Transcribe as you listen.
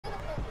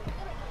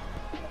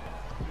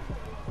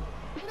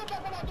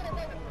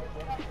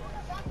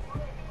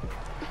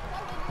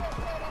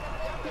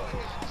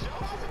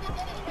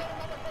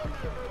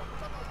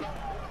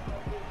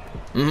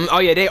Oh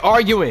yeah, they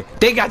arguing.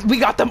 We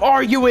got them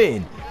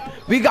arguing.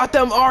 We got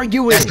them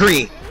arguing. That's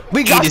green.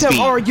 We got them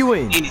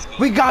arguing.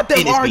 We got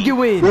them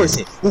arguing.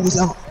 Morrison,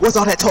 what's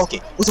all that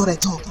talking? What's all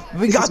that talking?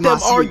 We got them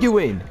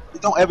arguing.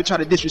 Don't ever try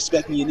to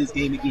disrespect me in this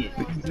game again.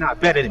 You're not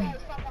better than me.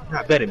 You're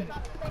not better than me.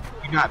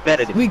 You're not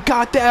better than me. We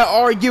got that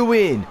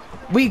arguing.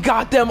 We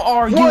got them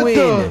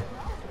arguing.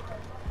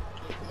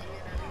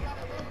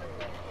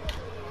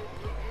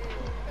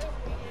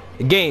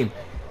 Game.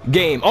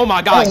 Oh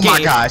my god, oh game.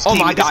 My gosh, oh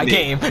my god,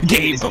 game.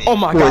 Oh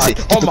my god.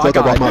 Oh my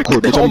god.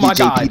 Oh my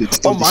god.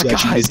 Oh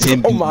my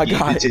god. Oh my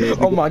god.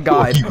 Oh my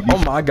god.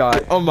 Oh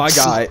my god. Oh my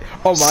god.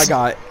 Oh my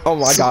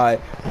god.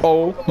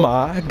 Oh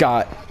my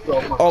god.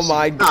 Oh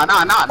my god.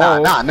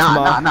 Oh my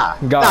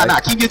Nah.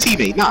 Keep your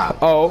teammate. Nah.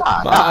 Oh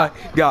my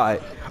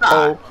god.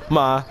 Oh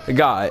my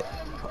god.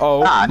 Oh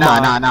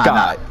my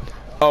god.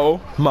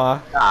 Oh my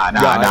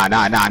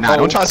Nah.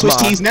 Don't try to switch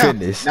teams now.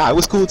 Goodness. Nah, it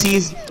was cool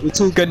teams. It was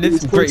cool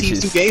Goodness gracious.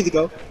 teams 2 games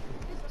ago.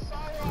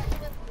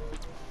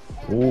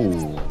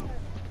 Ooh.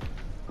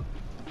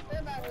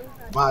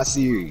 My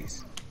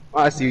series,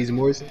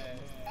 Morrison.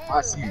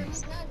 My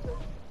series.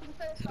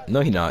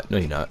 No, he not. No,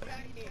 he not.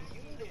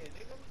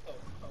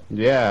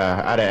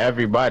 Yeah, out of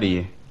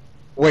everybody.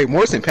 Wait,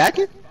 Morrison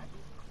packing?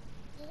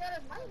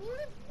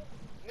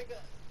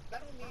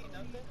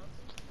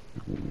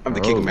 I'm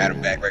gonna kick him at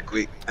him back right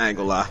quick. I ain't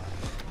gonna lie.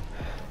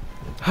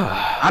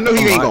 I know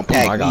he ain't gonna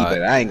pack me,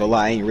 but I ain't gonna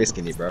lie. I ain't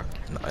risking it, bro.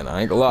 And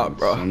I ain't gonna lie,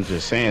 bro. I'm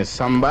just saying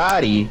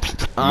somebody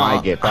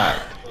might get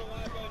packed.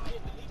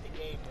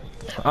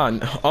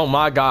 Oh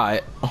my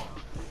god.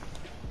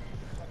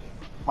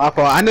 My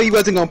fault. I know you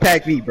wasn't gonna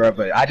pack me, bro,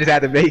 but I just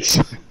had to make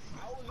sure.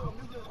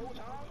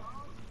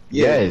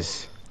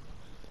 Yes.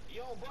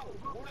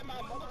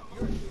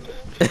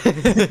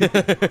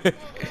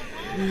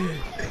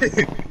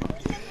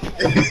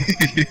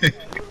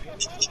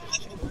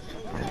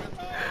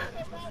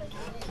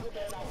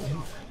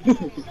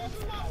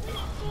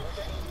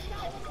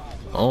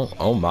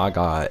 Oh my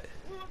god.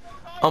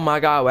 Oh my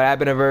god, what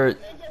happened to Vert?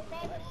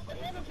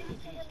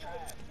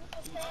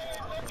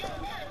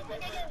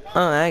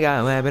 Oh my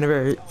god, what happened to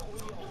Vert?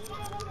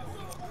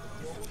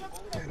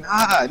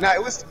 Nah,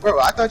 it was, bro.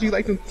 I thought you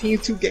liked them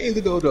teams 2 games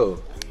ago,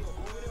 though.